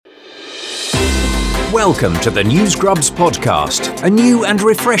Welcome to the News Grubs podcast, a new and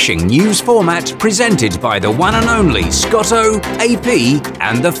refreshing news format presented by the one and only Scotto, AP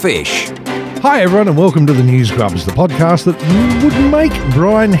and the Fish. Hi everyone and welcome to the News Grubs, the podcast that would make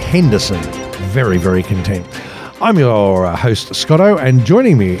Brian Henderson very, very content. I'm your host Scotto, and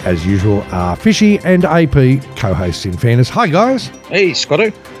joining me as usual are Fishy and AP, co-hosts in fairness. Hi guys. Hey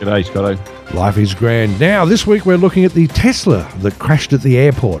Scotto. G'day Scotto. Life is grand. Now this week we're looking at the Tesla that crashed at the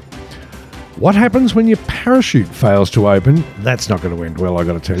airport. What happens when your parachute fails to open? That's not going to end well, I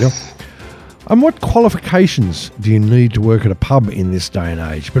got to tell you. And what qualifications do you need to work at a pub in this day and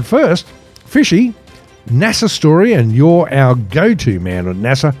age? But first, Fishy, NASA story, and you're our go-to man at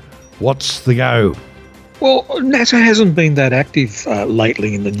NASA. What's the go? Well, NASA hasn't been that active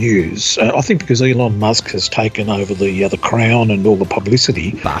lately in the news. I think because Elon Musk has taken over the crown and all the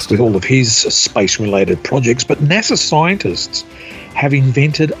publicity with all of his space-related projects. But NASA scientists have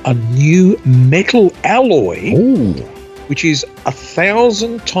invented a new metal alloy, which is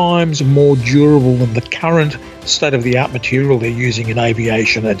 1,000 times more durable than the current state-of-the-art material they're using in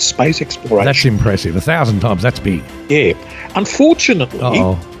aviation and space exploration. That's impressive. 1,000 times, that's big. Yeah. Unfortunately,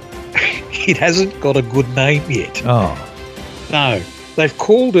 it hasn't got a good name yet. Oh. No. They've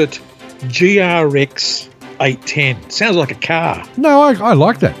called it GRX 810. Sounds like a car. No, I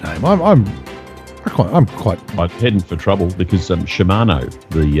like that name. I'm heading for trouble because Shimano,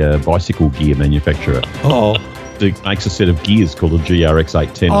 the bicycle gear manufacturer, makes a set of gears called a GRX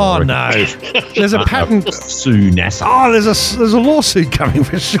 810. Oh no! There's a patent. Sue NASA. Oh, there's a lawsuit coming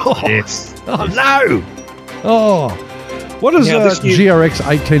for sure. Yes. Oh no! Oh, what does GRX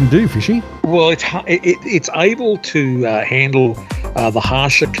 810 do, Fishy? Well, it's able to handle the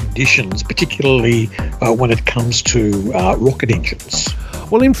harsher conditions, particularly when it comes to rocket engines.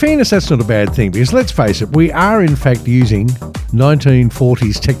 Well, in fairness, that's not a bad thing because let's face it, we are in fact using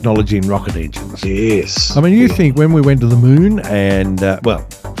 1940s technology in rocket engines. Yes. I mean, you think when we went to the moon and, I'll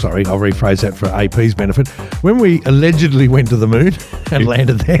rephrase that for AP's benefit. When we allegedly went to the moon and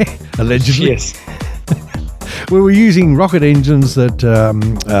landed there, allegedly. Yes. We were using rocket engines that,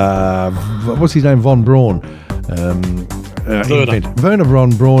 what's his name, von Braun? Werner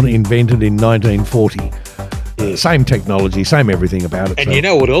von Braun invented in 1940. Same technology, same everything about it. And you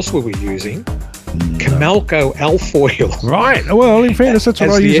know what else we were using? Camalco alfoil. Right. Well, in fairness, that's what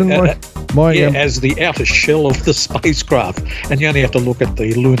I use in my as the outer shell of the spacecraft. And you only have to look at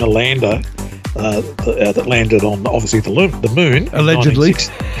the lunar lander that landed on, obviously, the moon. Allegedly.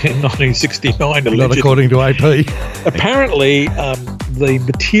 In 1969, allegedly. Not according to AP. Apparently, the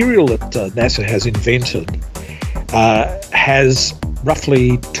material that NASA has invented has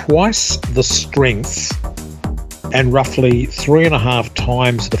roughly twice the strength and roughly 3.5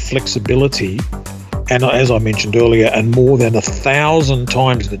 times the flexibility, and as I mentioned earlier, and more than 1,000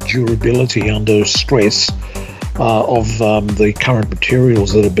 times the durability under stress of the current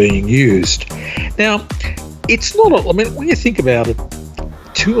materials that are being used. Now, it's not. When you think about it,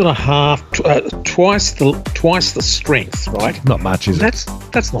 2.5, twice the strength, right? Not much, is it?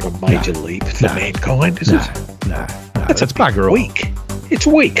 That's not a major leap for mankind, is it? No. That's it's bugger all. Weak. It's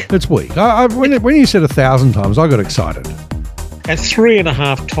weak. It's weak. When you said 1,000 times, I got excited. And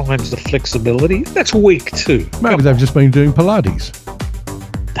 3.5 times the flexibility, that's weak too. Maybe they've just been doing Pilates.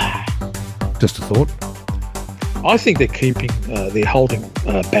 Just a thought. I think they're holding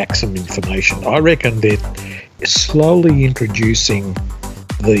back some information. I reckon they're slowly introducing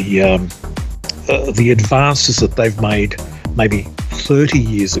the advances that they've made maybe 30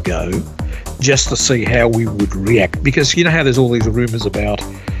 years ago, just to see how we would react. Because you know how there's all these rumours about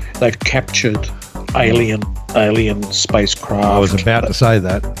they've captured alien spacecraft. I was about to say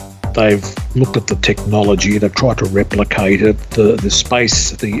that. They've looked at the technology. They've tried to replicate it.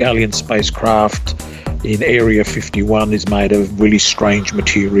 The alien spacecraft in Area 51 is made of really strange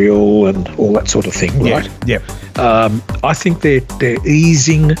material and all that sort of thing, right? Yep. I think they're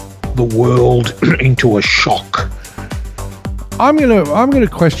easing the world into a shock. I'm gonna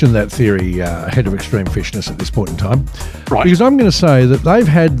question that theory ahead of extreme fishness at this point in time, right? Because I'm going to say that they've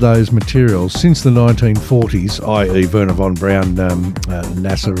had those materials since the 1940s, i.e. Werner von Braun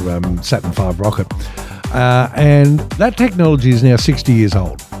NASA Saturn V rocket, and that technology is now 60 years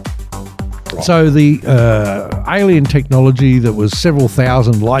old. Right. So the alien technology that was several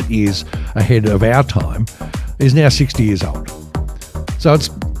thousand light years ahead of our time is now 60 years old. So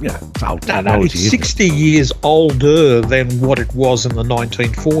it's it's old No, technology. it's 60 years older than what it was in the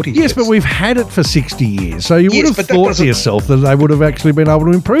 1940s. Yes, but we've had it for 60 years. So you would have but that thought to yourself that they would have actually been able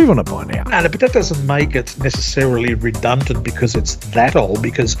to improve on it by now. No, but that doesn't make it necessarily redundant because it's that old.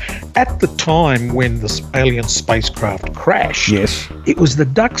 Because at the time when the alien spacecraft crashed, Yes. it was the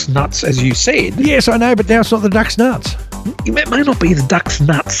duck's nuts, as you said. Yes, I know, but now it's not the duck's nuts. It may not be the duck's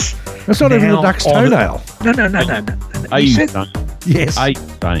nuts. It's not even the duck's toenail. No. Are You you said- saying, Yes.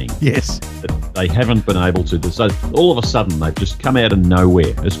 Yes. that they haven't been able to? So all of a sudden they've just come out of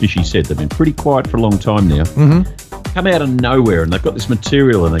nowhere. As Fishy said, they've been pretty quiet for a long time now. Mm-hmm. Come out of nowhere and they've got this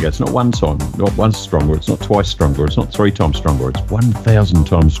material and they go, it's not one time, not once stronger, it's not twice stronger, it's not 3 times stronger, it's 1,000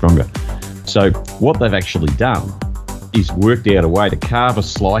 times stronger. So what they've actually done is worked out a way to carve a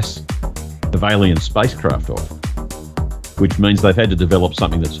slice of alien spacecraft off, which means they've had to develop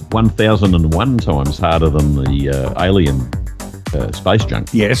something that's 1,001 times harder than the alien space junk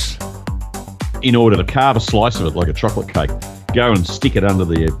Yes. in order to carve a slice of it like a chocolate cake, go and stick it under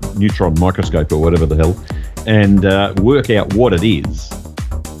the neutron microscope or whatever the hell, and work out what it is.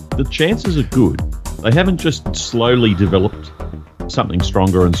 The chances are good. They haven't just slowly developed something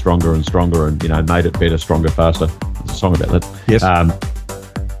stronger and stronger and stronger and, made it better, stronger, faster. There's a song about that. Yes.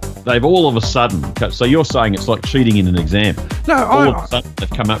 They've all of a sudden, so you're saying it's like cheating in an exam. No, All of a sudden they've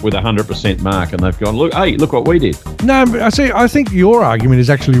come up with 100% mark and they've gone, look what we did. No, I think your argument is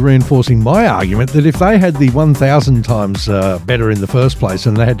actually reinforcing my argument that if they had the 1,000 times better in the first place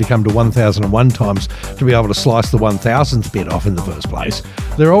and they had to come to 1,001 times to be able to slice the 1,000th bit off in the first place,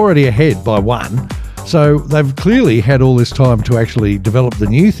 they're already ahead by 1. So they've clearly had all this time to actually develop the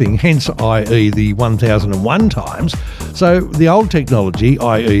new thing, hence i.e. the 1,001 times. So the old technology,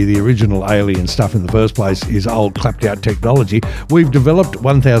 i.e. the original alien stuff in the first place, is old clapped out technology. We've developed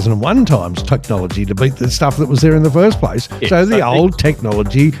 1,001 times technology to beat the stuff that was there in the first place. Yeah, so the old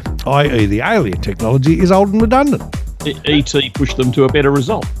technology, i.e. the alien technology, is old and redundant. E.T. pushed them to a better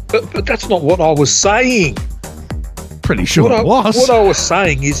result. But that's not what I was saying. Pretty sure it was. What I was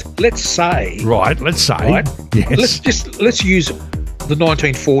saying is, let's say. Right, let's say. Right? Yes. Let's use the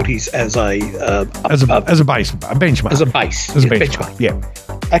 1940s as a benchmark. As a benchmark. Yeah.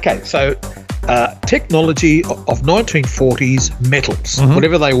 Okay, so technology of 1940s metals,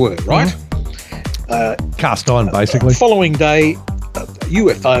 whatever they were, right? Cast iron, basically. Following day,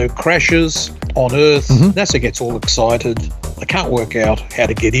 UFO crashes on Earth. NASA gets all excited. They can't work out how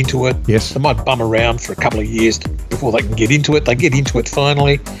to get into it. Yes. They might bum around for a couple of years before they can get into it. They get into it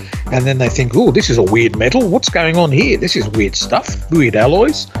finally, and then they think, oh, this is a weird metal. What's going on here? This is weird stuff, weird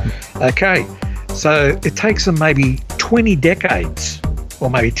alloys. Okay, so it takes them maybe 20 decades, or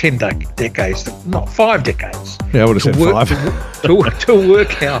maybe 10 decades, not 5 decades. Yeah, I would have said 5. To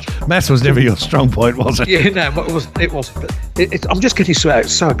work out. Maths was never your strong point, was it? Yeah, no, it wasn't. I'm just getting so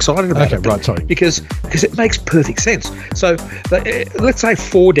excited about it. Okay, right, sorry. Because it makes perfect sense. So let's say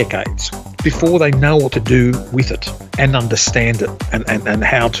 4 decades before they know what to do with it and understand it and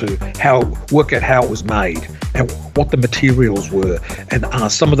how work out how it was made and what the materials were, and are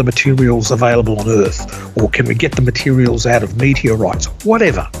some of the materials available on Earth, or can we get the materials out of meteorites,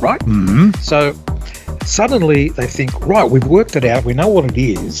 whatever, right? Mm-hmm. So suddenly they think, right, we've worked it out, we know what it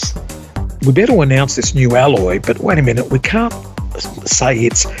is, we better announce this new alloy, but wait a minute, we can't say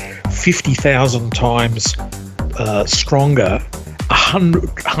it's 50,000 times stronger,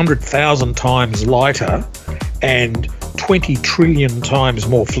 100,000 times lighter, and 20 trillion times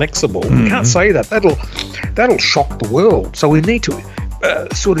more flexible. We can't say that. That'll shock the world. So we need to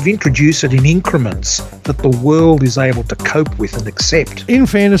sort of introduce it in increments that the world is able to cope with and accept. In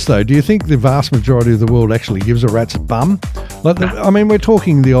fairness, though, do you think the vast majority of the world actually gives a rat's bum? I mean, we're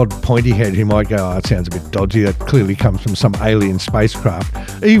talking the odd pointy head who might go, oh, it sounds a bit dodgy. That clearly comes from some alien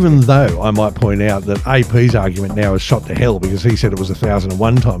spacecraft. Even though I might point out that AP's argument now is shot to hell because he said it was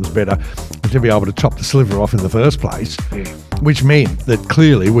 1,001 times better to be able to chop the sliver off in the first place, which meant that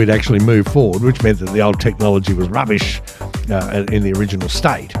clearly we'd actually move forward, which meant that the old technology was rubbish in the original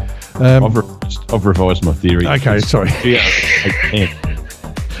state. I've revised my theory. Okay, sorry.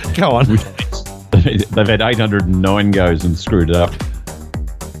 Go on. They've had 809 goes and screwed it up.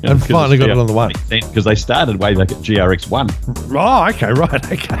 And finally got it on the one. Because they started way back at GRX1. Oh, okay,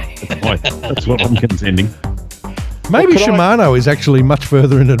 right, okay. That's what I'm contending. Maybe Shimano is actually much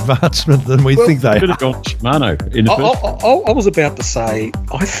further in advancement than we think they could have are. gone Shimano in the first. I was about to say,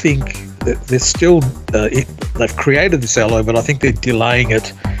 I think that they're still, they've created this alloy, but I think they're delaying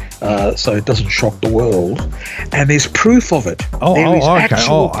it so it doesn't shock the world. And there's proof of it. Okay.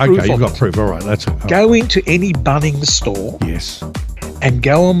 You've got proof. All right, that's it. Go into any Bunnings store. Yes. And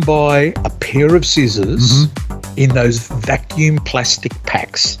go and buy a pair of scissors in those vacuum plastic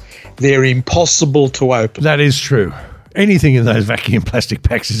packs. They're impossible to open. That is true. Anything in those vacuum plastic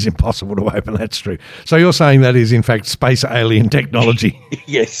packs is impossible to open. That's true. So you're saying that is, in fact, space alien technology?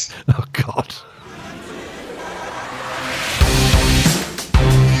 Yes. Oh, God.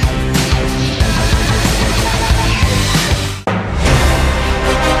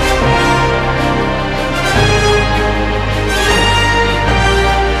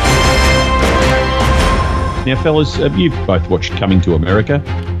 Now, fellas, you've both watched Coming to America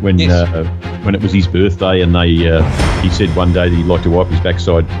when it was his birthday, and he said one day that he'd like to wipe his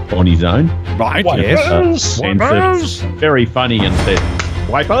backside on his own. Right, Yes. And Wipers. very funny and said,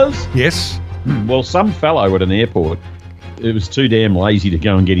 "Wipers?" Yes. Well, some fellow at an airport, it was too damn lazy to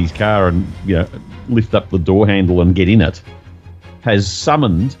go and get his car and lift up the door handle and get in it, has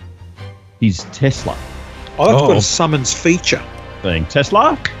summoned his Tesla. I've got a summons feature. Saying,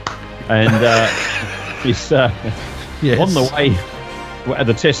 "Tesla?" And is Yes. on the way. Well,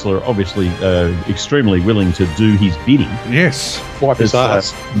 the Tesla, obviously, extremely willing to do his bidding. Yes. Wipe his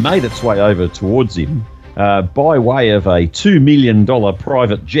ass. Made its way over towards him by way of a $2 million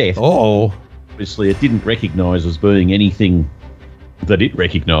private jet. Oh. Obviously, it didn't recognise as being anything that it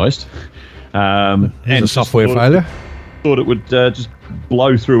recognised. And a software failure. Thought it would just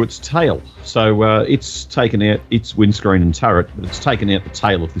blow through its tail. So it's taken out its windscreen and turret, but it's taken out the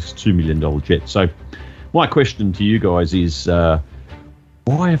tail of this $2 million jet. So my question to you guys is,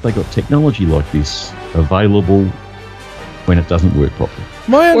 why have they got technology like this available when it doesn't work properly?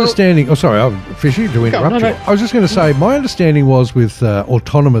 My understanding... sorry, Fishy, to interrupt you. I was just going to say, my understanding was with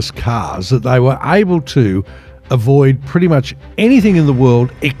autonomous cars that they were able to avoid pretty much anything in the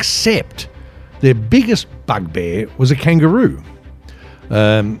world except their biggest bugbear was a kangaroo.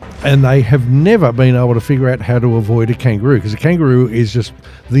 And they have never been able to figure out how to avoid a kangaroo, because a kangaroo is just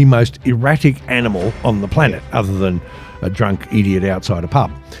the most erratic animal on the planet, other than a drunk idiot outside a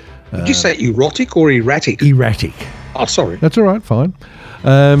pub. Did you say erotic or erratic? Erratic. Oh, sorry. That's all right, fine.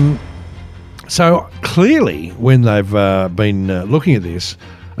 So clearly, when they've been looking at this,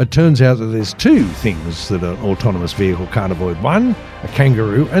 it turns out that there's two things that an autonomous vehicle can't avoid. One, a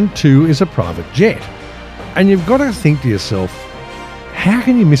kangaroo, and two is a private jet. And you've got to think to yourself, how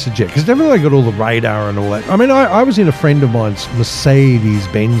can you miss a jet? Because they've really got all the radar and all that. I mean, I was in a friend of mine's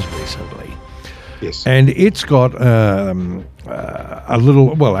Mercedes-Benz recently. Yes. And it's got a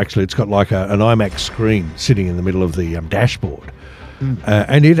little, well, actually, it's got like an IMAX screen sitting in the middle of the dashboard.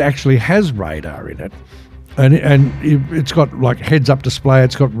 And it actually has radar in it. And it's got like heads-up display,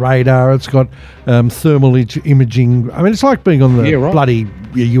 it's got radar, it's got thermal imaging. I mean, it's like being on the bloody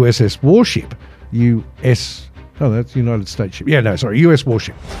USS warship. That's United States ship. US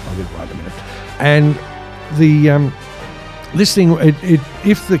warship. I'll get it right in a minute. And the this thing,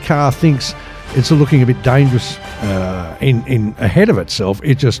 if the car thinks it's looking a bit dangerous in ahead of itself,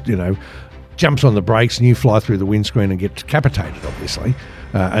 it just jumps on the brakes and you fly through the windscreen and get decapitated, obviously.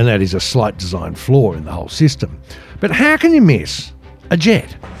 And that is a slight design flaw in the whole system. But how can you miss a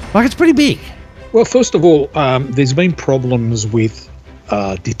jet? Like, it's pretty big. Well, first of all, there's been problems with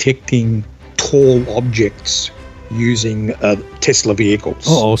detecting tall objects using Tesla vehicles.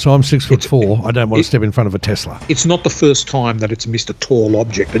 So I'm 6'4". I don't want to step in front of a Tesla. It's not the first time that it's missed a tall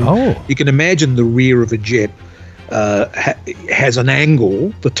object. And you can imagine the rear of a jet has an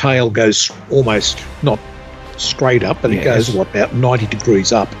angle. The tail goes almost not straight up, but it goes about 90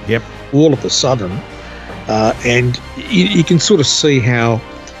 degrees up. Yep. All of a sudden, and you can sort of see how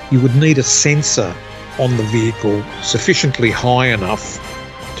you would need a sensor on the vehicle sufficiently high enough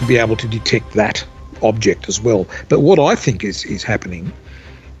to be able to detect that object as well. But what I think is happening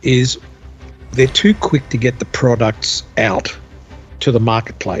is they're too quick to get the products out to the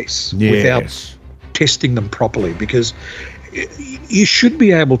marketplace without testing them properly, because you should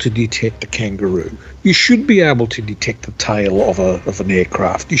be able to detect a kangaroo. You should be able to detect the tail of an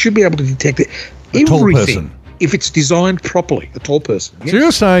aircraft. You should be able to detect everything. Tall person. If it's designed properly, a tall person. Yes. So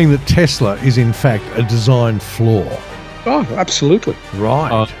you're saying that Tesla is in fact a design flaw? Oh, absolutely.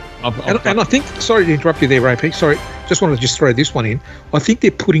 Right. And I think, sorry to interrupt you there, AP, sorry, just wanted to just throw this one in. I think they're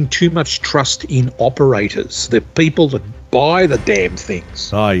putting too much trust in operators, the people that buy the damn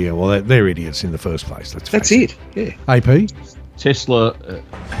things. Oh, yeah, well, they're idiots in the first place. That's it, yeah. AP? Tesla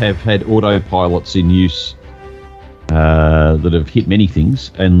have had autopilots in use that have hit many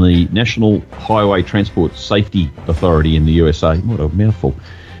things, and the National Highway Transport Safety Authority in the USA, what a mouthful,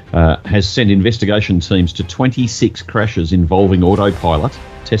 has sent investigation teams to 26 crashes involving autopilot,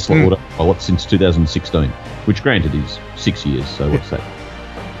 Tesla autopilot, since 2016, which granted is 6 years, so what's that?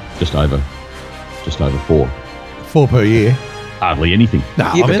 Just over 4. 4 per year. Hardly anything. No,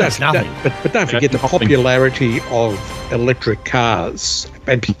 I mean, that's nothing. But don't forget the popularity of electric cars,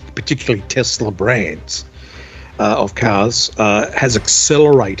 and particularly Tesla brands of cars, has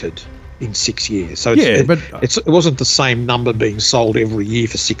accelerated in 6 years. So it wasn't the same number being sold every year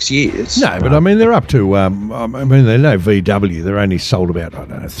for 6 years. No, but I mean, they're up to, they're no VW. They're only sold about,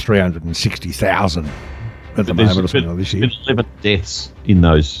 360,000 at the moment or something like this year. There's been 11 deaths in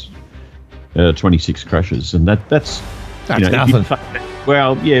those 26 crashes, and that's nothing.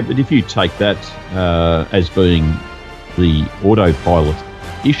 But if you take that as being the autopilot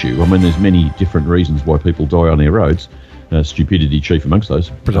issue, I mean, there's many different reasons why people die on our roads. Stupidity chief amongst those.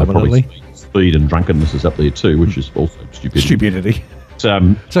 Predominantly. Speed and drunkenness is up there too, which is also stupidity.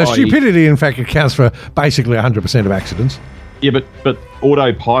 So stupidity, in fact, accounts for basically 100% of accidents. Yeah, but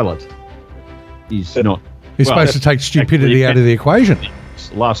autopilot is not... You're supposed to take stupidity out of the equation.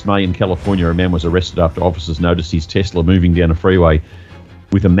 Last May in California, a man was arrested after officers noticed his Tesla moving down a freeway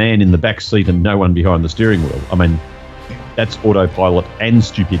with a man in the back seat and no one behind the steering wheel. I mean, that's autopilot and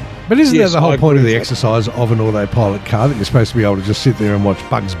stupidity. But isn't that the whole point of the exercise of an autopilot car, that you're supposed to be able to just sit there and watch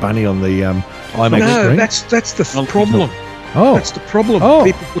Bugs Bunny on the IMAX screen? That's the problem. Oh. That's the problem. Oh.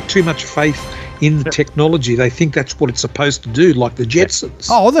 People put too much faith in the technology. They think that's what it's supposed to do, like the Jetsons.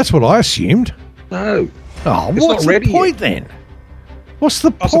 Oh, that's what I assumed. No. Oh, what's the point then? What's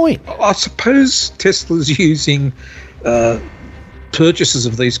the point? I suppose Tesla's using purchases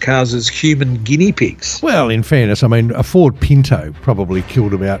of these cars as human guinea pigs. Well, in fairness, I mean, a Ford Pinto probably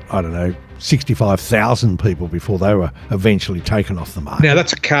killed about, 65,000 people before they were eventually taken off the market. Now,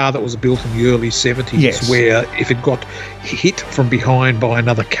 that's a car that was built in the early 70s, where if it got hit from behind by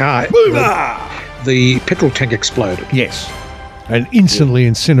another car, the petrol tank exploded. Yes, and instantly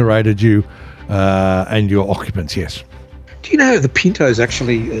incinerated you and your occupants, yes. Do you know the Pintos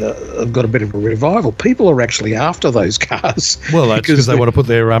actually have got a bit of a revival? People are actually after those cars. Well, that's because they want to put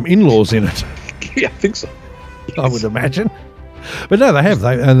their in-laws in it. Yeah, I think so. Yes. I would imagine. But no, they have,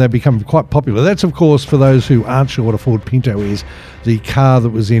 and they've become quite popular. That's, of course, for those who aren't sure what a Ford Pinto is, the car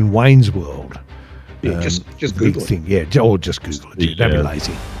that was in Wayne's World. Yeah, just Google it. Yeah, or just Google it. Don't be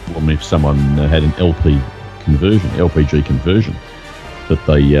lazy. Well, if someone had an LPG conversion, that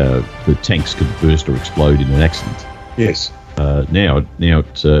the tanks could burst or explode in an accident. Yes. Now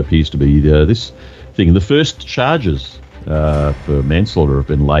it appears to be this thing. The first charges for manslaughter have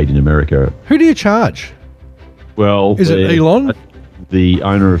been laid in America. Who do you charge? Well, is it Elon? The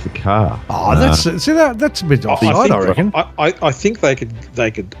owner of the car. Oh, that's a bit offside, I reckon. I think they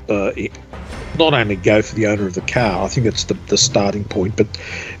could not only go for the owner of the car. I think it's the starting point, but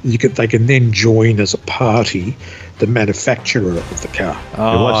they can then join as a party the manufacturer of the car.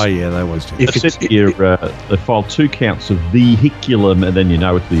 Oh, yeah, they always do. They filed 2 counts of vehicular, and then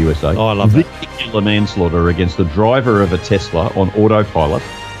it's the USA. Oh, I love vehicular manslaughter against the driver of a Tesla on autopilot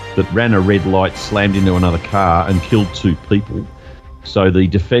that ran a red light, slammed into another car, and killed 2 people. So the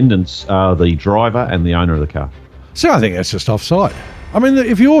defendants are the driver and the owner of the car. So I think that's just offside. I mean,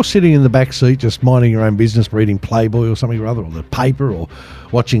 if you're sitting in the back seat just minding your own business, reading Playboy or something or other, or the paper, or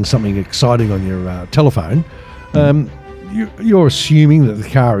watching something exciting on your telephone, you're assuming that the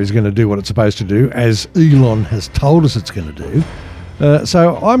car is going to do what it's supposed to do, as Elon has told us it's going to do.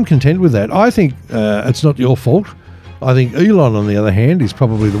 So I'm content with that. I think it's not your fault. I think Elon, on the other hand, is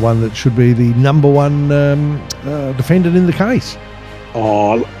probably the one that should be the number one defendant in the case.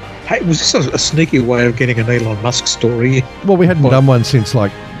 Oh, hey, was this a sneaky way of getting an Elon Musk story? Well, we hadn't done one since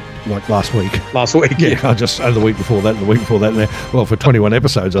like last week. Last week, yeah. Just the week before that, and the week before that, and well, for 21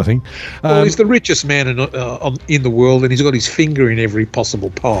 episodes, I think. Well, he's the richest man in the world, and he's got his finger in every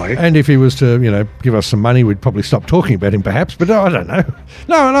possible pie. And if he was to, give us some money, we'd probably stop talking about him, perhaps. But I don't know.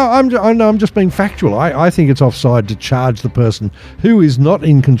 No, I'm just being factual. I think it's offside to charge the person who is not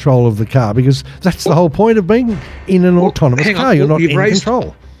in control of the car, because that's the whole point of being in an autonomous car. You're not in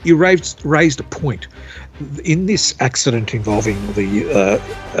control. You raised a point. In this accident involving the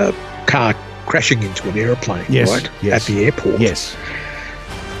car crashing into an aeroplane, right? Yes. At the airport. Yes.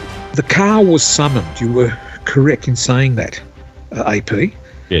 The car was summoned. You were correct in saying that, AP.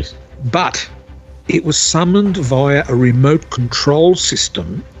 Yes. But it was summoned via a remote control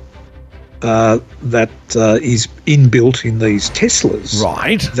system that is inbuilt in these Teslas.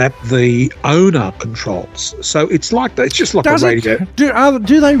 Right. That the owner controls. So it's just like a radio.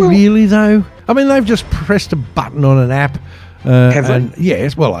 Do they really, though? I mean, they've just pressed a button on an app. Have they?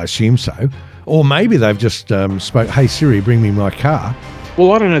 Yes, well, I assume so. Or maybe they've just spoke, "Hey Siri, bring me my car."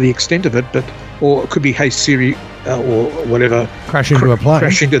 Well, I don't know the extent of it, or it could be, "Hey Siri," or whatever. Crash into a plane.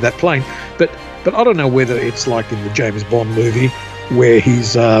 Crash into that plane. But I don't know whether it's like in the James Bond movie where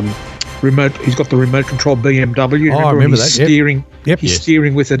he's he's got the remote control BMW. I remember that. Steering. Yep. He's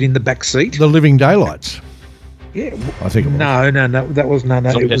steering with it in the back seat. The living daylights. Yeah, I think it was. No, that was no.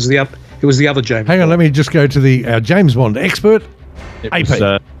 It was the other. It was the other James. Hang on, let me just go to the James Bond expert. It AP. was,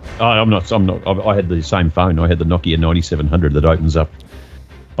 I'm not. I had the same phone. I had the Nokia 9700 that opens up.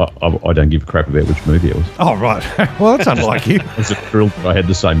 I don't give a crap about which movie it was. Oh, right. Well, that's unlike you. I was thrilled that I had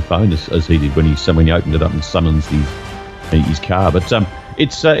the same phone as he did when he opened it up and summons his car. But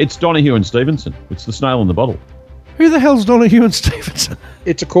it's Donahue and Stevenson. It's the snail in the bottle. Who the hell's Donahue and Stevenson?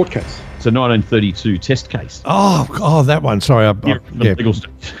 It's a court case. It's a 1932 test case. Oh, that one. Sorry.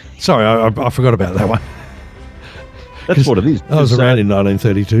 Sorry, I forgot about that one. That's what it is. I was around in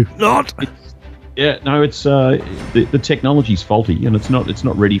 1932. Not. Yeah, no, it's the technology's faulty and it's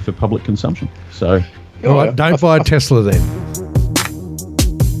not ready for public consumption. So, all right, don't buy a Tesla then.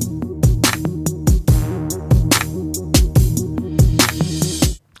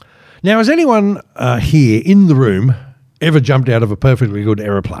 Now, has anyone here in the room ever jumped out of a perfectly good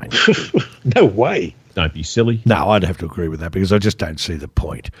aeroplane? No way. Don't be silly. No, I'd have to agree with that because I just don't see the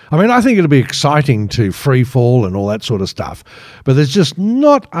point. I mean, I think it'll be exciting to free fall and all that sort of stuff, but there's just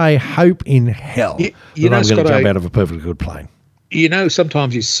not a hope in hell that I'm going to jump out of a perfectly good plane. You know,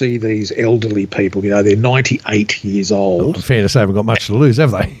 sometimes you see these elderly people, they're 98 years old. Well, fair to say, they haven't got much to lose,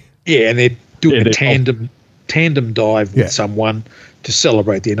 have they? Yeah, and they're doing a tandem dive with someone to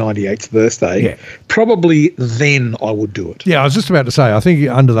celebrate their 98th birthday. Yeah. Probably then I would do it. Yeah, I was just about to say, I think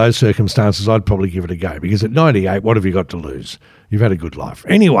under those circumstances, I'd probably give it a go because at 98, what have you got to lose? You've had a good life.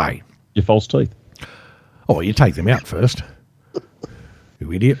 Anyway. Your false teeth. Oh, you take them out first.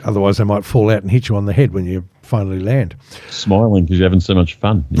 You idiot. Otherwise, they might fall out and hit you on the head when you finally land. Smiling because you're having so much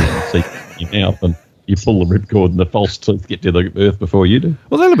fun. You see your mouth and you pull the ripcord and the false teeth get to the earth before you do.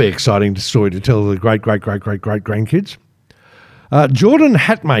 Well, that'll be an exciting story to tell the great-great-great-great-great-grandkids. Jordan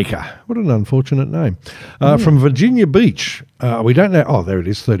Hatmaker, what an unfortunate name, from Virginia Beach. We don't know. Oh, there it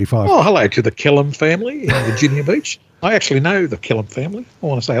is, 35. Oh, hello to the Kellum family in Virginia Beach. I actually know the Kellum family. I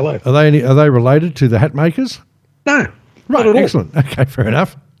want to say hello. Are they related to the Hatmakers? No. Right, excellent. Okay, fair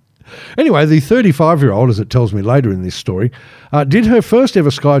enough. Anyway, the 35-year-old, as it tells me later in this story, did her first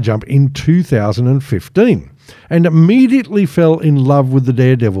ever sky jump in 2015 and immediately fell in love with the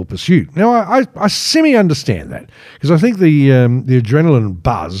daredevil pursuit. Now, I semi-understand that because I think the adrenaline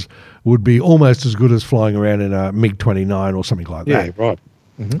buzz would be almost as good as flying around in a MiG-29 or something like that. Yeah, right.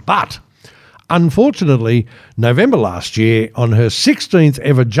 Mm-hmm. But, unfortunately, November last year, on her 16th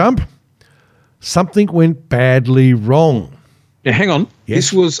ever jump, something went badly wrong. Now, hang on. Yes.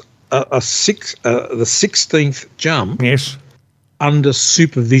 This was the 16th jump. Yes. Under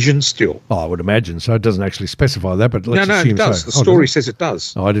supervision still. Oh, I would imagine so. It doesn't actually specify that, but let's assume it does. so. The story says it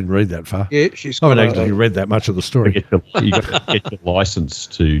does. Oh, I didn't read that far. Yeah, I haven't actually read that much of the story. You got to get your license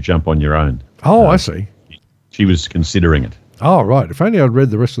to jump on your own. Oh, I see. She was considering it. Oh, right. If only I'd read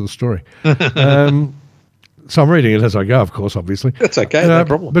the rest of the story. So I'm reading it as I go, of course, obviously. That's okay, no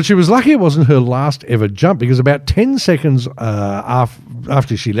problem. But she was lucky it wasn't her last ever jump because about 10 seconds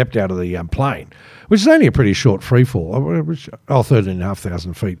after she leapt out of the plane, which is only a pretty short free fall,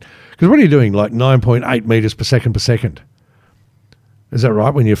 13,500 feet. Because what are you doing, like 9.8 metres per second? Is that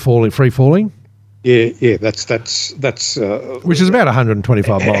right, when you're free falling? Yeah, that's which is about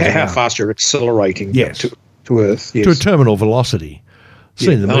 125 miles an hour. How fast you're accelerating to Earth. Yes. To a terminal velocity.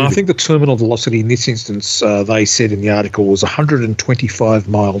 I think the terminal velocity in this instance, they said in the article, was 125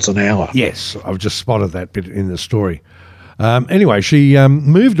 miles an hour. Yes, I've just spotted that bit in the story. Anyway, she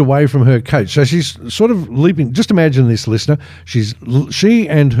moved away from her coach. So she's sort of leaping. Just imagine this, listener. She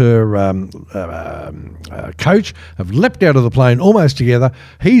and her coach have leapt out of the plane almost together.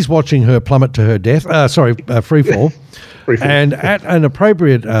 He's watching her plummet to her death. Free fall. And at an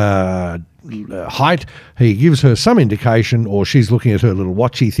appropriate height, he gives her some indication, or she's looking at her little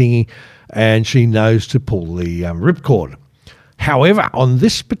watchy thingy, and she knows to pull the ripcord. However, on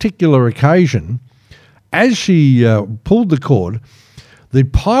this particular occasion, as she pulled the cord, the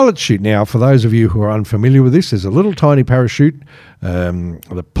pilot chute, now for those of you who are unfamiliar with this, there's a little tiny parachute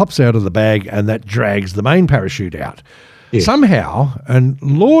that pops out of the bag and that drags the main parachute out. Yes. Somehow, and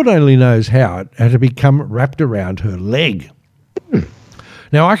Lord only knows how, it had to become wrapped around her leg.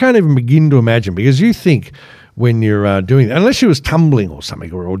 Now, I can't even begin to imagine, because you think when you're doing that, unless she was tumbling or something,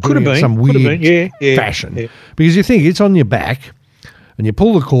 or doing it in some weird fashion, because you think it's on your back, and you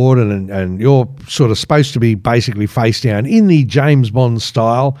pull the cord, and you're sort of supposed to be basically face down in the James Bond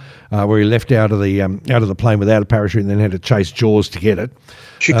style, where he left out of the plane without a parachute and then had to chase Jaws to get it.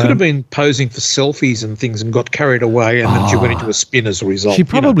 She could have been posing for selfies and things and got carried away, and then she went into a spin as a result. She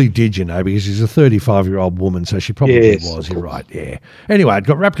probably did, because she's a 35-year-old woman, so she probably was. You're right, yeah. Anyway, it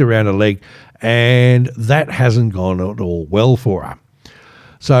got wrapped around her leg, and that hasn't gone at all well for her.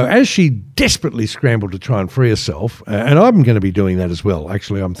 So as she desperately scrambled to try and free herself, and I'm going to be doing that as well.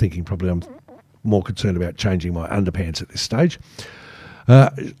 Actually, I'm thinking probably I'm more concerned about changing my underpants at this stage.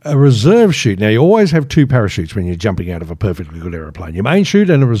 A reserve chute. Now, you always have two parachutes when you're jumping out of a perfectly good aeroplane. Your main chute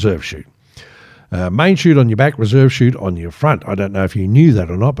and a reserve chute. Main chute on your back, reserve chute on your front. I don't know if you knew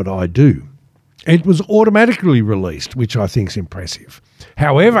that or not, but I do. It was automatically released, which I think is impressive.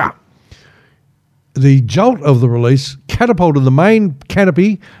 However, the jolt of the release catapulted the main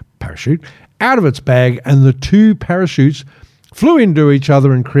canopy, parachute, out of its bag, and the two parachutes flew into each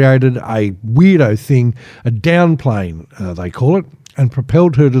other and created a weirdo thing, a downplane, they call it, and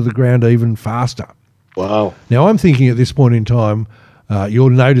propelled her to the ground even faster. Wow. Now, I'm thinking at this point in time, you're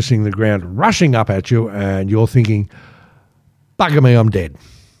noticing the ground rushing up at you and you're thinking, bugger me, I'm dead.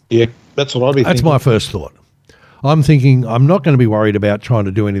 Yeah, that's what I'd be thinking. That's my first thought. I'm thinking I'm not going to be worried about trying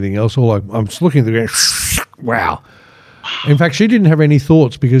to do anything else. I'm just looking at the ground. Wow. In fact, she didn't have any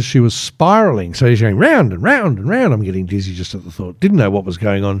thoughts because she was spiraling. So she's going round and round and round. I'm getting dizzy just at the thought. Didn't know what was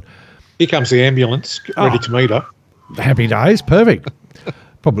going on. Here comes the ambulance, ready to meet her. Happy days. Perfect.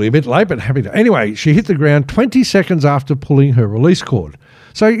 Probably a bit late, but happy days. Anyway, she hit the ground 20 seconds after pulling her release cord.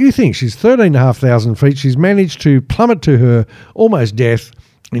 So you think she's 13,500 feet. She's managed to plummet to her almost death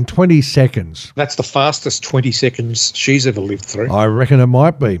in 20 seconds. That's the fastest 20 seconds she's ever lived through. I reckon it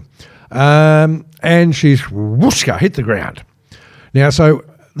might be. And she's whooshka, hit the ground. Now, so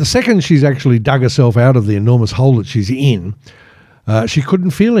the second she's actually dug herself out of the enormous hole that she's in, she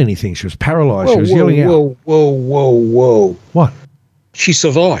couldn't feel anything. She was paralysed. She was yelling out. Whoa. What? She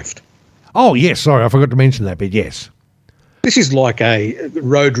survived. Oh, yes. Sorry, I forgot to mention that bit. Yes. This is like a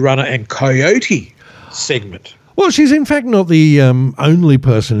Roadrunner and Coyote segment. Well, she's in fact not the only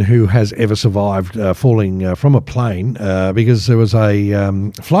person who has ever survived falling from a plane because there was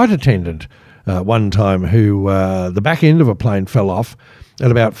a flight attendant one time who the back end of a plane fell off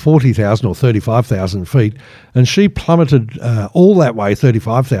at about 40,000 or 35,000 feet, and she plummeted all that way,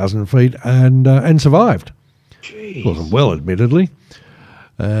 35,000 feet, and survived. Jeez. Wasn't well, admittedly.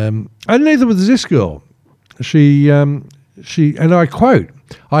 And neither was this girl. She, and I quote,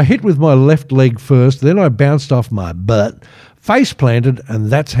 "I hit with my left leg first, then I bounced off my butt, face planted,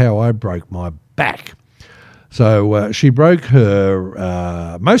 and that's how I broke my back." So she broke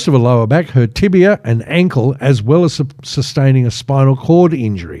her most of her lower back, her tibia and ankle, as well as sustaining a spinal cord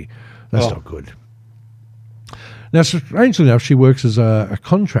injury. That's not good. Now, strangely enough, she works as a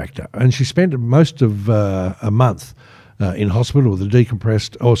contractor, and she spent most of a month in hospital with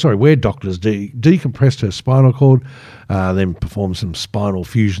where doctors decompressed her spinal cord, then performed some spinal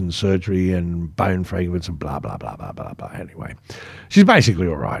fusion surgery and bone fragments and blah, blah, blah, blah, blah, blah. Anyway, she's basically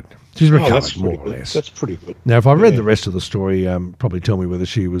all right. She's recovered more or less. That's pretty good. Now, if I read the rest of the story, probably tell me whether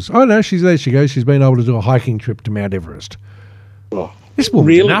she was, there she goes. She's been able to do a hiking trip to Mount Everest. Oh, This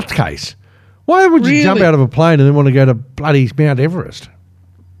woman's a nutcase. Why would you jump out of a plane and then want to go to bloody Mount Everest?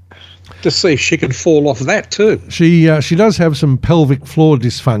 To see if she can fall off that too. She does have some pelvic floor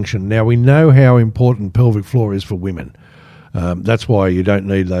dysfunction. Now, we know how important pelvic floor is for women. That's why you don't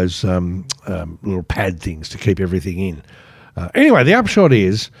need those little pad things to keep everything in. Anyway, the upshot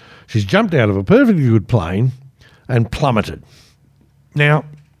is she's jumped out of a perfectly good plane and plummeted. Now,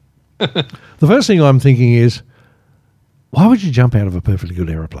 the first thing I'm thinking is, why would you jump out of a perfectly good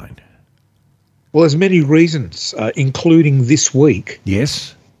aeroplane? Well, there's many reasons, including this week.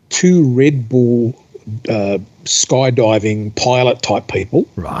 Yes. 2 Red Bull skydiving pilot type people.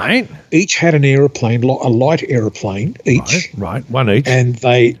 Right. Each had an aeroplane, a light aeroplane each. Right, one each. And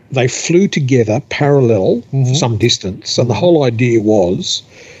they flew together parallel for some distance. And the whole idea was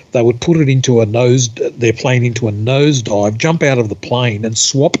they would put it into their plane into a nosedive, jump out of the plane and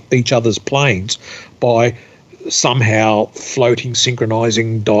swap each other's planes by somehow floating,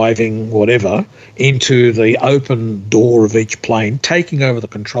 synchronizing, diving, whatever, into the open door of each plane, taking over the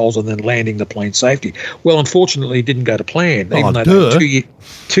controls and then landing the plane safely. Well, unfortunately, it didn't go to plan, even though they had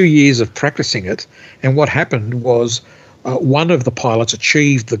 2 years of practicing it. And what happened was one of the pilots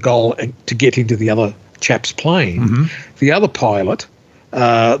achieved the goal to get into the other chap's plane. Mm-hmm. The other pilot,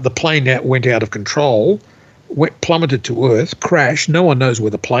 the plane went out of control, plummeted to earth, crashed. No one knows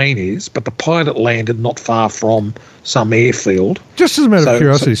where the plane is, but the pilot landed not far from some airfield. Just as a matter of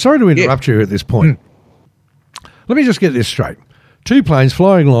curiosity, sorry to interrupt you at this point. Let me just get this straight. 2 planes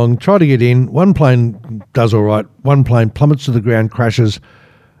flying along, try to get in. One plane does all right. One plane plummets to the ground, crashes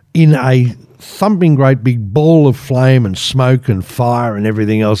in a thumping great big ball of flame and smoke and fire and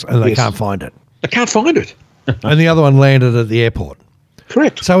everything else, and they can't find it. They can't find it. And the other one landed at the airport.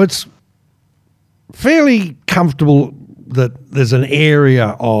 Correct. So it's fairly comfortable that there's an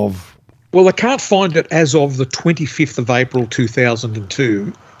area of Well, they can't find it as of the 25th of April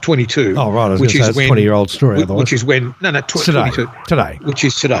 2022. Oh, right. I was which going to say is it's a 20-year-old story. Otherwise. Which is when... No, today. 22. Today. Which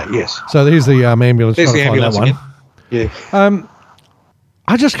is today, yes. So here's the ambulance. There's the trying to ambulance find that again. one. Yeah.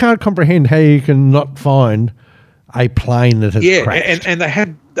 I just can't comprehend how you can not find a plane that has crashed. And they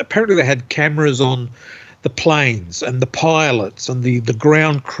had... Apparently they had cameras on the planes and the pilots and the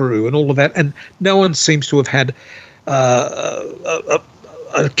ground crew and all of that, and no one seems to have had a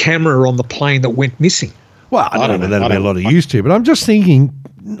camera on the plane that went missing. Well, I don't know. That'd be a lot of use to, but I'm just thinking,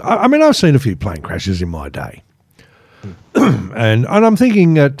 I mean, I've seen a few plane crashes in my day. and I'm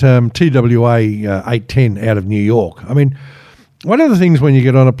thinking at TWA 810 out of New York. I mean, one of the things when you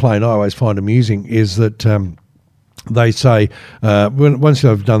get on a plane I always find amusing is that they say, once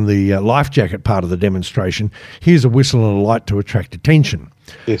you've done the life jacket part of the demonstration, here's a whistle and a light to attract attention.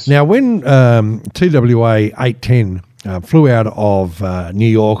 Yes. Now, when TWA 810 flew out of New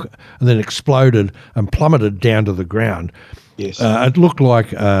York and then exploded and plummeted down to the ground, yes, it looked like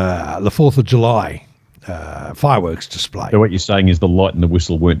the 4th of July fireworks display. So what you're saying is the light and the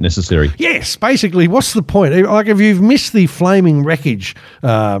whistle weren't necessary? Yes, basically, what's the point? Like, if you've missed the flaming wreckage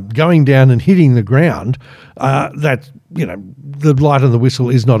going down and hitting the ground, that, you know, the light and the whistle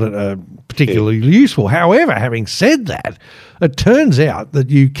is not particularly useful. However, having said that, it turns out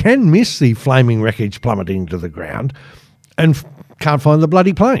that you can miss the flaming wreckage plummeting to the ground and can't find the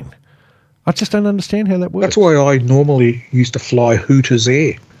bloody plane. I just don't understand how that works. That's why I normally used to fly Hooters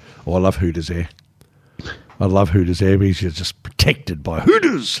Air. Oh, I love Hooters Air. I love Hooters Air because you're just protected by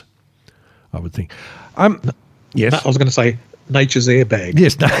Hooters, I would think. Yes. No, I was going to say Nature's Airbag.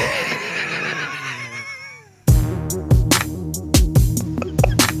 Yes. No.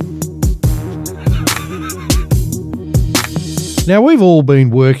 Now, we've all been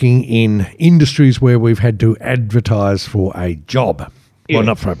working in industries where we've had to advertise for a job. Yeah. Well,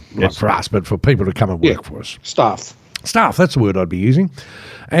 not for us, but for people to come and work for us. Staff, that's the word I'd be using.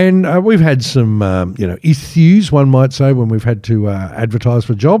 And we've had some, issues, one might say, when we've had to advertise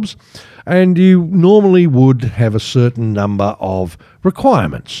for jobs. And you normally would have a certain number of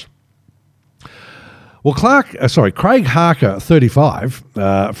requirements. Well, Craig Harker, 35,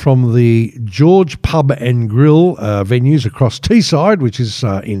 from the George Pub and Grill venues across Teesside, which is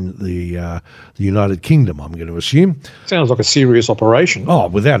in the United Kingdom, I'm going to assume. Sounds like a serious operation. Oh,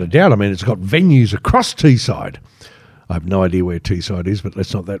 without a doubt. I mean, it's got venues across Teesside. I have no idea where Teesside is, but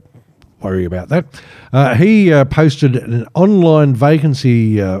let's not worry about that. He posted an online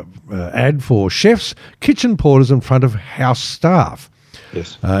vacancy ad for chefs, kitchen porters and front of house staff.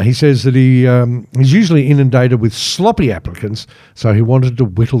 Yes. He says that he's usually inundated with sloppy applicants, so he wanted to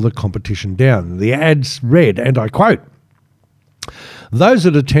whittle the competition down. The ads read, and I quote, "Those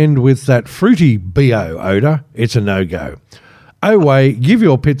that attend with that fruity BO odour, it's a no-go. Oh, way, give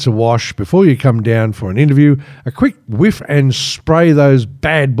your pits a wash before you come down for an interview. A quick whiff and spray those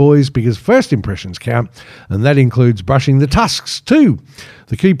bad boys because first impressions count, and that includes brushing the tusks too.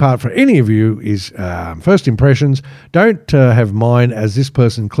 The key part for any of you is first impressions. Don't have mine as this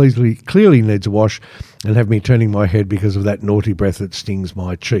person clearly needs a wash and have me turning my head because of that naughty breath that stings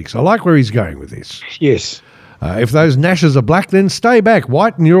my cheeks." I like where he's going with this. Yes. If those gnashes are black, then stay back.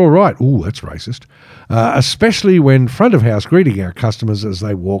 White and you're all right. Ooh, that's racist. Especially when front of house greeting our customers as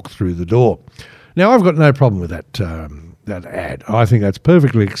they walk through the door. Now, I've got no problem with that ad. I think that's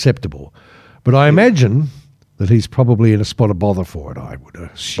perfectly acceptable. But I imagine that he's probably in a spot of bother for it, I would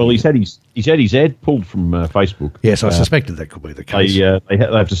assume. Well, he's had his ad pulled from Facebook. Yes, I suspected that could be the case.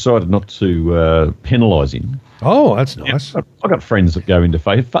 They've decided not to penalise him. Oh, that's nice. I've got friends that go into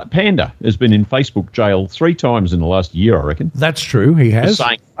Facebook. Panda has been in Facebook jail 3 times in the last year, I reckon. That's true, he has.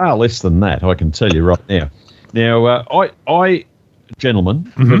 Saying far less than that, I can tell you right now. Now, I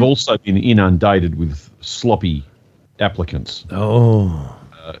gentlemen, have also been inundated with sloppy applicants. Oh.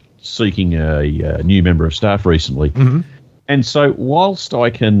 Seeking a new member of staff recently. And so whilst I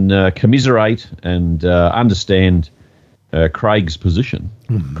can commiserate and understand Craig's position,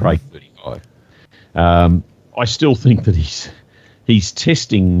 Craig 35, I still think that he's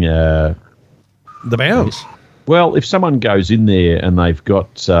testing the bounds. Well, if someone goes in there and they've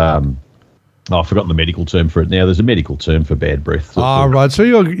got I've forgotten the medical term for it now. There's a medical term for bad breath. Right. So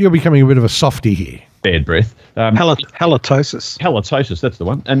you're becoming a bit of a softie here. Bad breath. Halitosis. Halitosis, that's the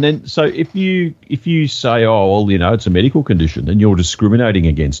one. And then, so if you say, oh, well, you know, it's a medical condition and you're discriminating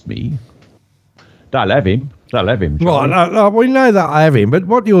against me, they'll have him. Right, we know that I have him, but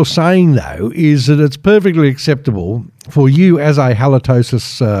what you're saying, though, is that it's perfectly acceptable for you as a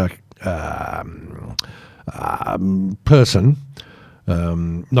halitosis person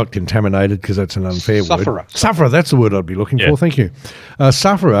not contaminated because that's an unfair Sufferer. word. Sufferer, that's the word I'd be looking for. Thank you.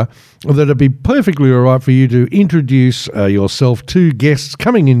 Sufferer, that it'd be perfectly all right for you to introduce yourself to guests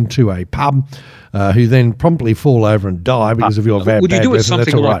coming into a pub who then promptly fall over and die because of your bad Would you do it breath, and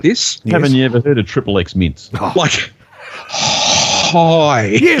that's something all like right. this? Yes. Haven't you ever heard of Triple X mints? Like, hi.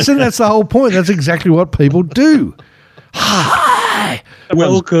 Yes, and that's the whole point. That's exactly what people do. Hi.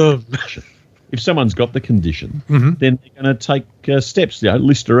 Welcome. If someone's got the condition, then they're going to take steps.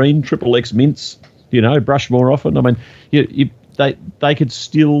 Listerine, Triple X mints. Brush more often. I mean, they could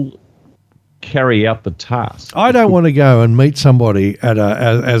still carry out the task. I don't want to go and meet somebody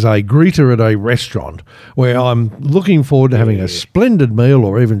as a greeter at a restaurant where I'm looking forward to having a splendid meal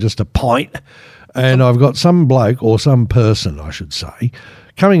or even just a pint, and I've got some bloke or some person, I should say,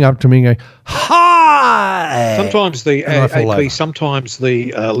 coming up to me and going, hi! Sometimes the And I fall over. sometimes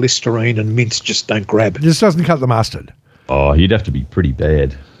the Listerine and mints just don't grab. This doesn't cut the mustard. Oh, you'd have to be pretty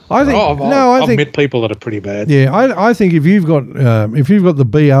bad. I think I've met people that are pretty bad. Yeah, I think if you've got the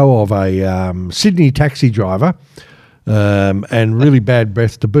BO of a Sydney taxi driver and really bad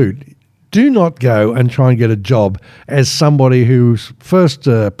breath to boot, do not go and try and get a job as somebody whose first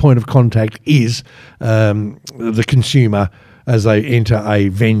point of contact is the consumer as they enter a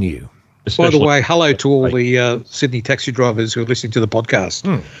venue. By the way, hello to all the Sydney taxi drivers who are listening to the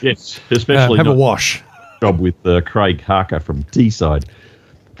podcast. Yes, especially have a not wash. job with Craig Harker from Teesside.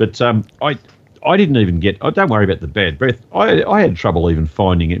 But I didn't even get. Oh, don't worry about the bad breath. I had trouble even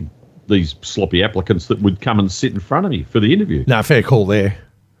finding these sloppy applicants that would come and sit in front of me for the interview. No, fair call there.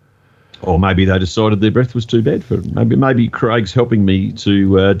 Or maybe they decided their breath was too bad for them. Maybe Craig's helping me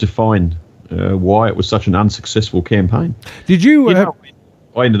to define why it was such an unsuccessful campaign. Did you?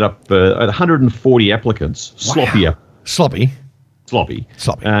 I ended up at 140 applicants, sloppy. Sloppy.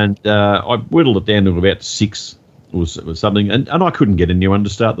 And I whittled it down to about 6 was something, and I couldn't get anyone to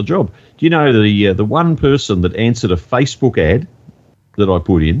start the job. Do you know the one person that answered a Facebook ad that I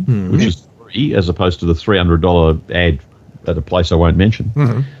put in, which is free as opposed to the $300 ad at a place I won't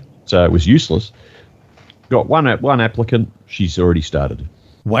mention, so it was useless, got one applicant, she's already started.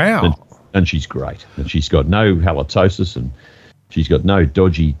 Wow. And she's great. And she's got no halitosis and she's got no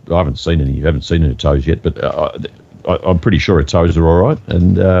dodgy, you haven't seen her toes yet, but I'm pretty sure her toes are all right.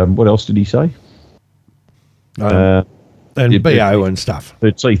 And what else did he say? And BO and stuff.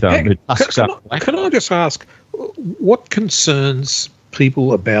 Her teeth are, her tusks Can are black. I just ask, what concerns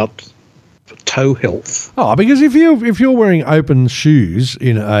people about toe health? Oh, because if you're wearing open shoes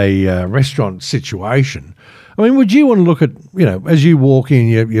in a restaurant situation, I mean, would you want to look at, as you walk in,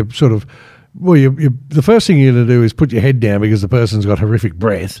 you sort of, the first thing you're going to do is put your head down because the person's got horrific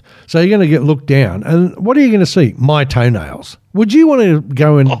breath. So you're going to get looked down. And what are you going to see? My toenails. Would you want to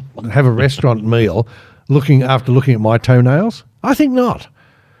go and have a restaurant meal looking at my toenails? I think not.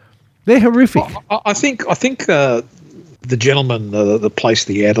 They're horrific. I think the gentleman that placed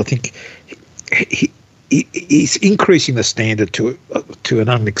the ad, I think he's increasing the standard to an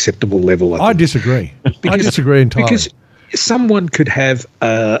unacceptable level. I disagree. I disagree entirely. Because someone could have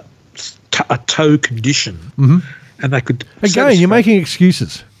a toe condition, and they could again. You're making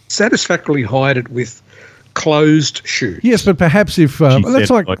excuses. Satisfactorily hide it with closed shoes. Yes, but perhaps if that's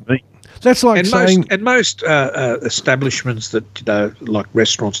like me. That's like saying... most establishments that, like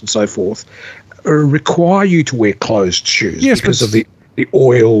restaurants and so forth, require you to wear closed shoes because of the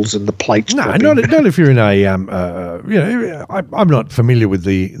oils and the plates. No, not if you're in a... I'm not familiar with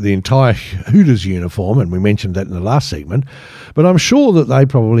the entire Hooters uniform, and we mentioned that in the last segment, but I'm sure that they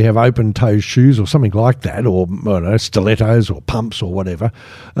probably have open-toed shoes or something like that, or I don't know, stilettos or pumps or whatever.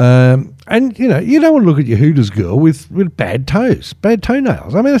 And, you don't want to look at your Hooters girl with bad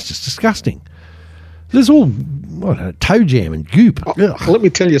toenails. I mean, that's just disgusting. There's all toe jam and goop. Let me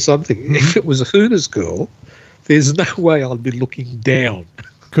tell you something. If it was a Hooters girl, there's no way I'd be looking down.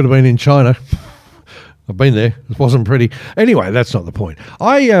 Could have been in China. I've been there. It wasn't pretty. Anyway, that's not the point.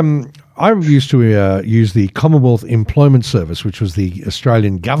 I used to use the Commonwealth Employment Service, which was the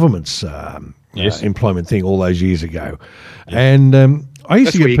Australian government's employment thing all those years ago. Yeah. And I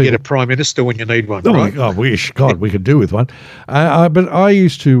used to get people... get a prime minister when you need one, oh, right? I wish. God, we could do with one. But I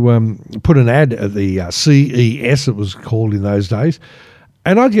used to put an ad at the CES, it was called in those days,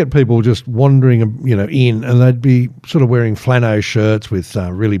 and I'd get people just wandering, in, and they'd be sort of wearing flannel shirts with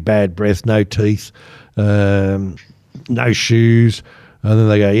really bad breath, no teeth, no shoes, and then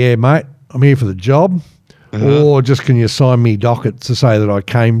they go, "Yeah, mate, I'm here for the job." Or just can you sign me docket to say that I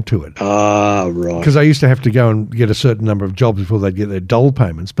came to it? Ah, right. Because I used to have to go and get a certain number of jobs before they'd get their dole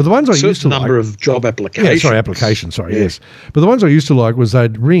payments. But the ones I used to like... number of job applications. Yes. But the ones I used to like was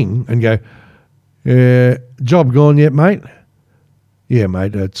they'd ring and go, job gone yet, mate? Yeah,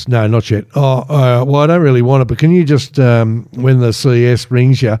 mate, no, not yet. Well, I don't really want it, but can you just, when the CS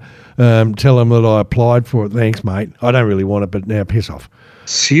rings you, tell them that I applied for it? Thanks, mate. I don't really want it, but now piss off.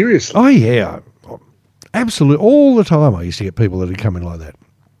 Seriously? Oh, yeah. Absolutely. All the time I used to get people that would come in like that.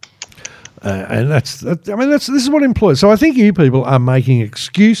 And this is what employers. So I think you people are making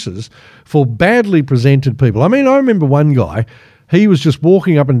excuses for badly presented people. I mean, I remember one guy, he was just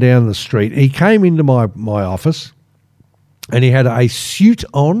walking up and down the street. He came into my office and he had a suit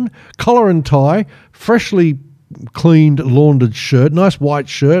on, collar and tie, freshly cleaned, laundered shirt, nice white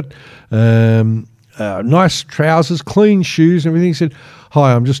shirt, nice trousers, clean shoes and everything. He said,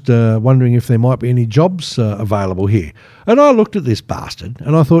 "Hi, I'm just wondering if there might be any jobs available here." And I looked at this bastard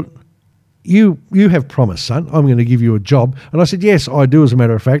and I thought, You have promised, son, I'm going to give you a job. And I said, yes, I do, as a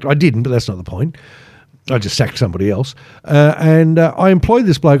matter of fact. I didn't, but that's not the point. I just sacked somebody else. And I employed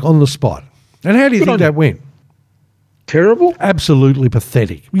this bloke on the spot. And how do you think that went? Terrible? Absolutely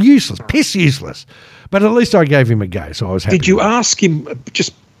pathetic. Useless. Piss useless. But at least I gave him a go, so I was happy. Did you ask him,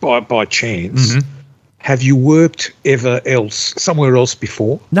 just by chance, have you worked somewhere else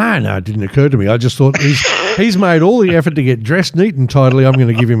before? No, it didn't occur to me. I just thought he's made all the effort to get dressed neat and tidily. I'm going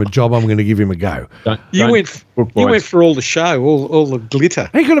to give him a job. I'm going to give him a go. You went for all the show, all the glitter.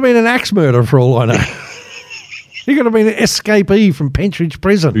 He could have been an axe murderer for all I know. He could have been an escapee from Pentridge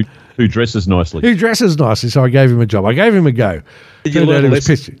Prison. Who dresses nicely. Who dresses nicely, so I gave him a job. I gave him a go. Did you learn a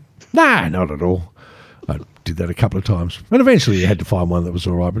lesson? No, not at all. I did that a couple of times. And eventually you had to find one that was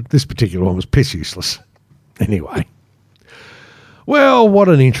all right, but this particular one was piss useless. Anyway. Well, what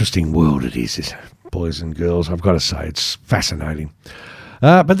an interesting world it is, boys and girls. I've got to say, it's fascinating.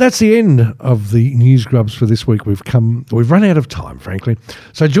 But that's the end of the News Grubs for this week. We've run out of time, frankly.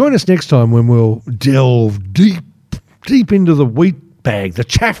 So join us next time when we'll delve deep into the wheat bag, the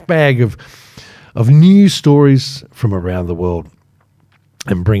chaff bag of news stories from around the world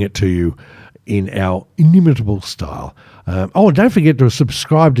and bring it to you in our inimitable style. Don't forget to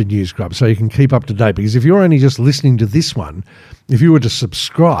subscribe to News Grubs so you can keep up to date, because if you're only just listening to this one, if you were to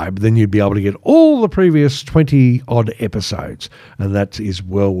subscribe, then you'd be able to get all the previous 20-odd episodes, and that is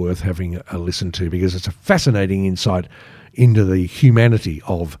well worth having a listen to, because it's a fascinating insight into the humanity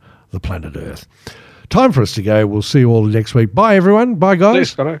of the planet Earth. Time for us to go. We'll see you all next week. Bye, everyone. Bye,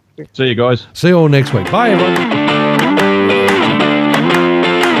 guys. See you guys. See you all next week. Bye, everyone.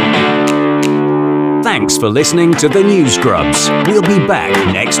 Thanks for listening to the News Grubs. We'll be back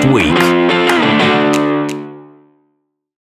next week.